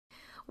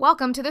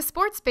Welcome to the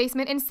Sports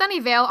Basement in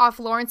Sunnyvale off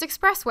Lawrence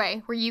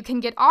Expressway, where you can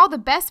get all the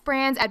best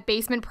brands at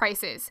basement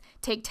prices.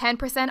 Take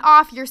 10%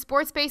 off your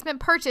Sports Basement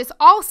purchase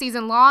all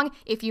season long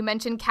if you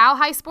mention Cal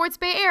High Sports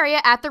Bay Area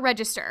at the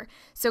register.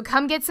 So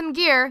come get some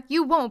gear,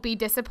 you won't be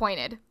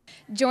disappointed.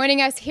 Joining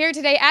us here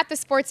today at the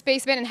Sports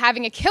Basement and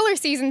having a killer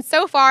season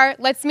so far,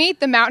 let's meet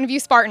the Mountain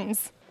View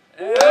Spartans.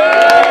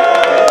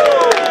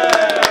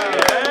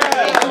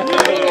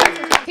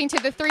 To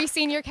the three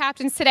senior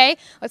captains today.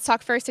 Let's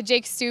talk first to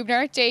Jake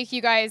Stubner. Jake,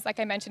 you guys, like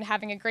I mentioned,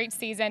 having a great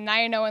season,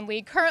 9-0 in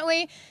league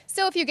currently.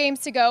 Still a few games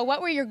to go. What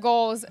were your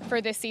goals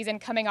for this season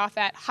coming off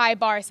that high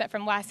bar set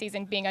from last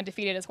season being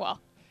undefeated as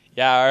well?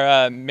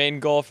 Yeah, our main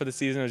goal for the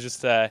season was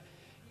just to,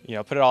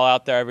 put it all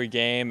out there every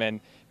game and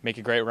make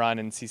a great run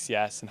in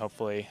CCS and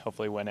hopefully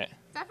win it.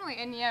 Definitely,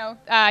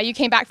 and you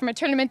came back from a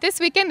tournament this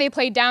weekend. They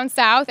played down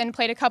south and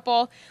played a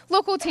couple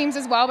local teams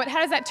as well, but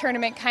how does that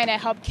tournament kind of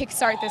help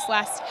kickstart this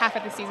last half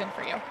of the season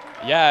for you?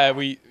 Yeah,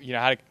 we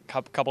had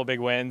a couple big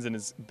wins and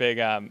it's big,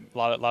 a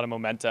lot of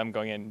momentum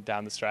going in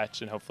down the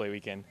stretch, and hopefully we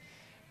can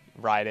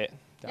ride it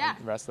down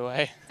the rest of the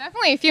way.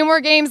 Definitely. A few more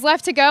games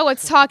left to go.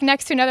 Let's talk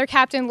next to another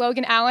captain,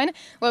 Logan Allen.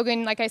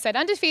 Logan, like I said,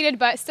 undefeated,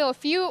 but still a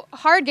few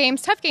hard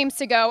games, tough games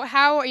to go.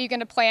 How are you going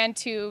to plan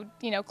to,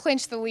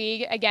 clinch the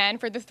league again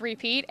for the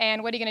three-peat,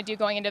 and what are you going to do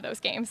going into those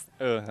games?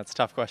 Oh, that's a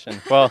tough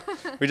question. Well,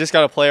 we just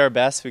got to play our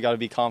best. We got to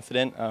be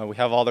confident. We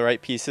have all the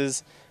right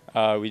pieces.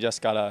 We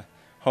just got to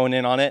hone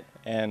in on it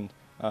and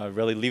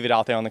really leave it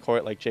out there on the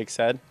court, like Jake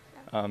said,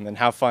 and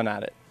have fun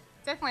at it.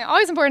 Definitely.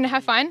 Always important to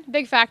have fun.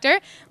 Big factor.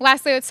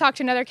 Lastly, let's talk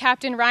to another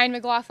captain, Ryan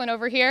McLaughlin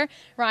over here.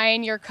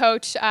 Ryan, your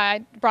coach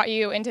brought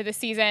you into the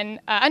season.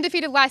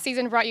 Undefeated last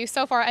season, brought you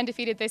so far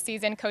undefeated this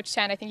season. Coach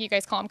Chen, I think you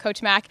guys call him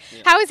Coach Mac.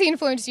 Yeah. How has he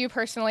influenced you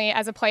personally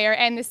as a player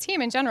and this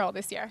team in general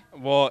this year?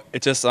 Well,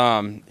 it just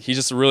he's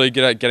just really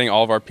good at getting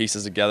all of our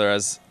pieces together,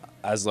 as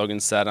Logan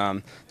said.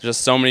 There's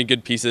just so many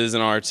good pieces in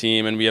our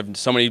team, and we have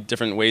so many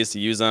different ways to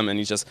use them, and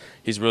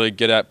he's really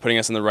good at putting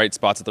us in the right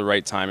spots at the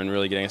right time and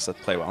really getting us to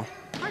play well.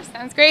 Of course,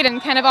 sounds great.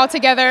 And kind of all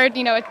together,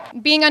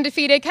 being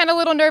undefeated, kind of a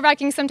little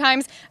nerve-wracking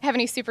sometimes. Have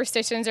any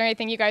superstitions or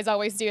anything you guys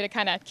always do to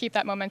kind of keep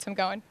that momentum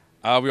going?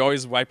 We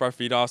always wipe our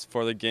feet off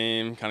before the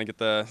game, kind of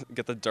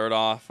get the dirt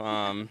off.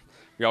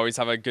 We always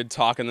have a good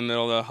talk in the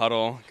middle of the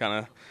huddle,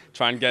 kind of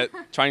try and get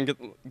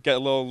a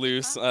little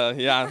loose.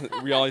 We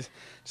always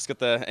just get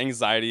the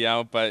anxiety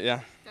out, but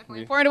yeah.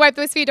 Definitely important to wipe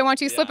those feet. Don't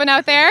want you slipping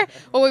out there.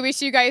 Well, we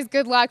wish you guys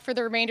good luck for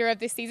the remainder of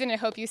this season. I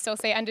hope you still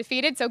stay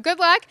undefeated. So good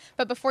luck.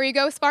 But before you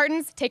go,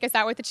 Spartans, take us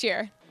out with a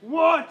cheer.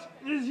 What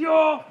is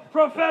your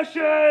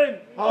profession?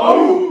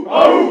 Oh,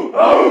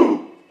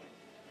 oh,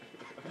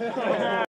 oh!